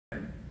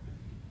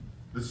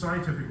the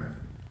scientific method.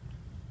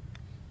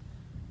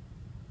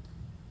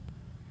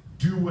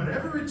 Do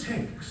whatever it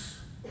takes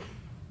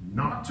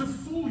not to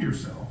fool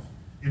yourself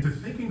into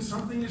thinking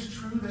something is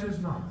true that is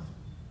not,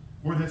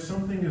 or that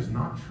something is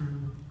not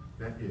true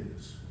that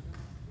is.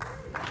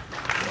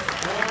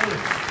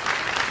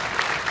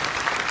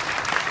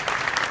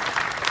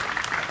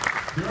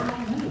 There are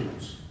no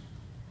rules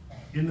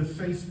in the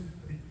face.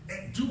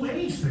 Do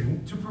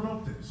anything to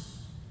promote this.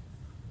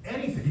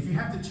 Anything. If you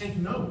have to take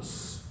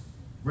notes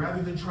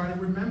rather than try to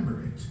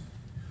remember it.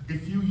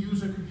 If you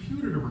use a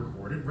computer to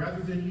record it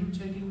rather than you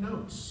taking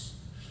notes.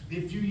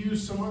 If you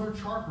use some other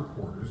chart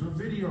recorders or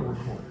video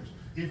recorders.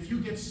 If you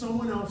get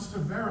someone else to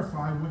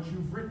verify what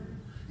you've written.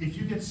 If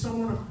you get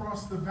someone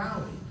across the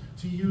valley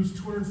to use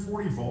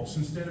 240 volts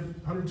instead of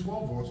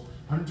 112 volts,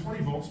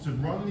 120 volts to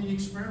run the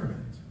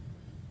experiment.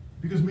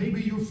 Because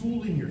maybe you're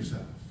fooling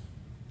yourself.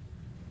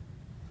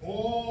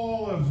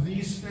 All of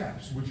these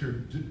steps, which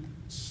are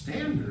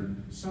standard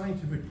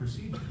scientific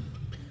procedure,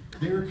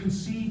 they are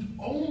conceived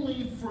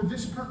only for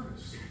this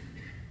purpose.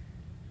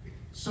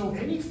 So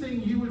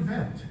anything you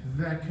invent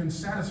that can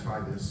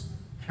satisfy this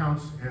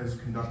counts as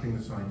conducting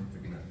the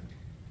scientific method.